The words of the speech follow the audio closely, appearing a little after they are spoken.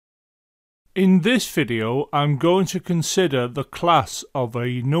In this video, I'm going to consider the class of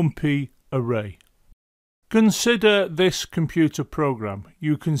a NumPy array. Consider this computer program.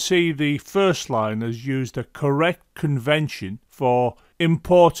 You can see the first line has used a correct convention for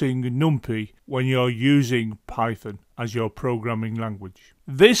importing NumPy when you're using Python as your programming language.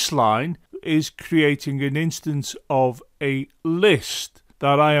 This line is creating an instance of a list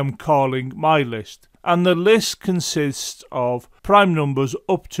that I am calling my list. And the list consists of prime numbers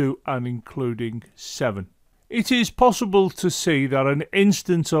up to and including 7. It is possible to see that an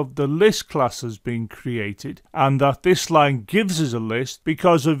instance of the list class has been created and that this line gives us a list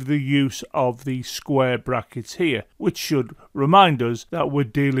because of the use of the square brackets here, which should remind us that we're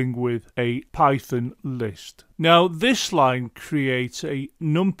dealing with a Python list. Now this line creates a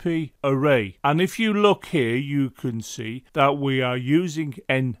NumPy array, and if you look here you can see that we are using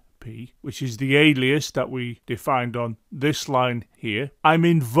NP, which is the alias that we defined on this line here. I'm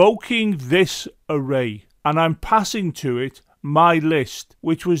invoking this array and I'm passing to it my list,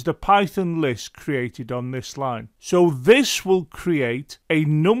 which was the Python list created on this line. So this will create a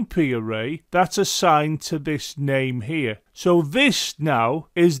NumPy array that's assigned to this name here. So this now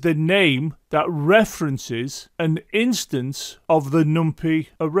is the name that references an instance of the NumPy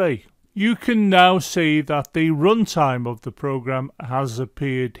array. You can now see that the runtime of the program has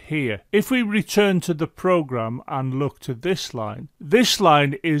appeared here. If we return to the program and look to this line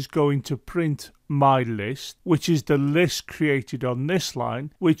is going to print my list, which is the list created on this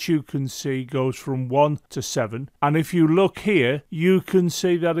line, which you can see goes from 1 to 7. And if you look here, you can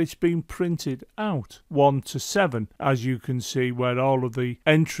see that it's been printed out 1 to 7, as you can see where all of the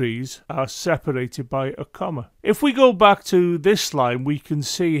entries are separated by a comma. If we go back to this line, we can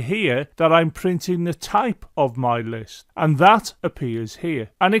see here that I'm printing the type of my list, and that appears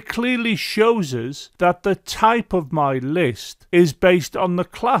here. And it clearly shows us that the type of my list is based on the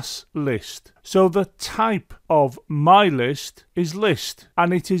class list. So the type of my list is list,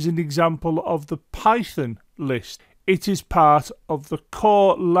 and it is an example of the Python list. It is part of the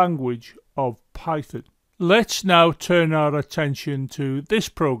core language of Python. Let's now turn our attention to this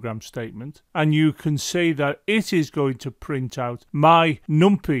program statement, and you can see that it is going to print out my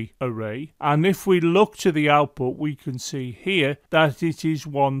NumPy array, and if we look to the output we can see here that it is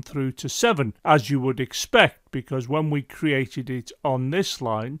 1 through to 7, as you would expect, because when we created it on this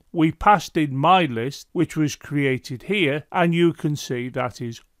line we passed in my list, which was created here, and you can see that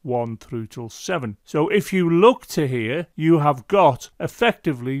is 1 through till 7. So if you look to here, you have got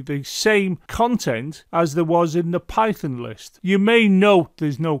effectively the same content as there was in the Python list. You may note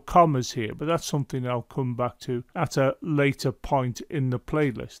there's no commas here, but that's something I'll come back to at a later point in the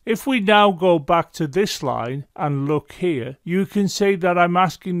playlist. If we now go back to this line and look here, you can see that I'm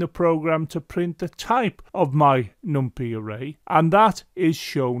asking the program to print the type of my NumPy array, and that is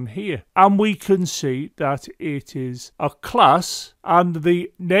shown here. And we can see that it is a class, and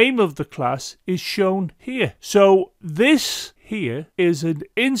the name of the class is shown here. So this here is an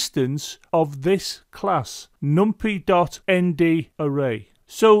instance of this class, numpy.nd array.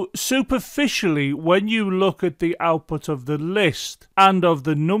 So superficially, when you look at the output of the list and of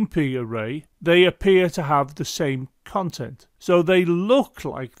the NumPy array, they appear to have the same content. So they look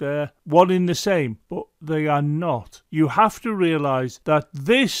like they're one in the same, but they are not. You have to realize that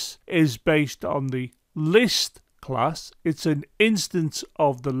this is based on the list class. It's an instance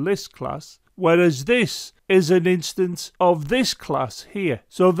of the list class, whereas this is an instance of this class here.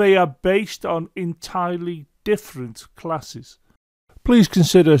 So they are based on entirely different classes. Please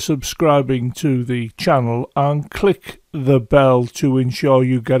consider subscribing to the channel and click the bell to ensure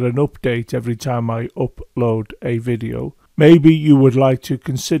you get an update every time I upload a video. Maybe you would like to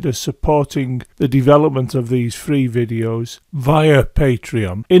consider supporting the development of these free videos via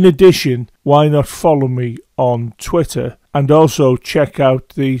Patreon. In addition, why not follow me on Twitter and also check out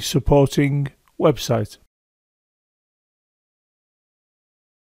the supporting website.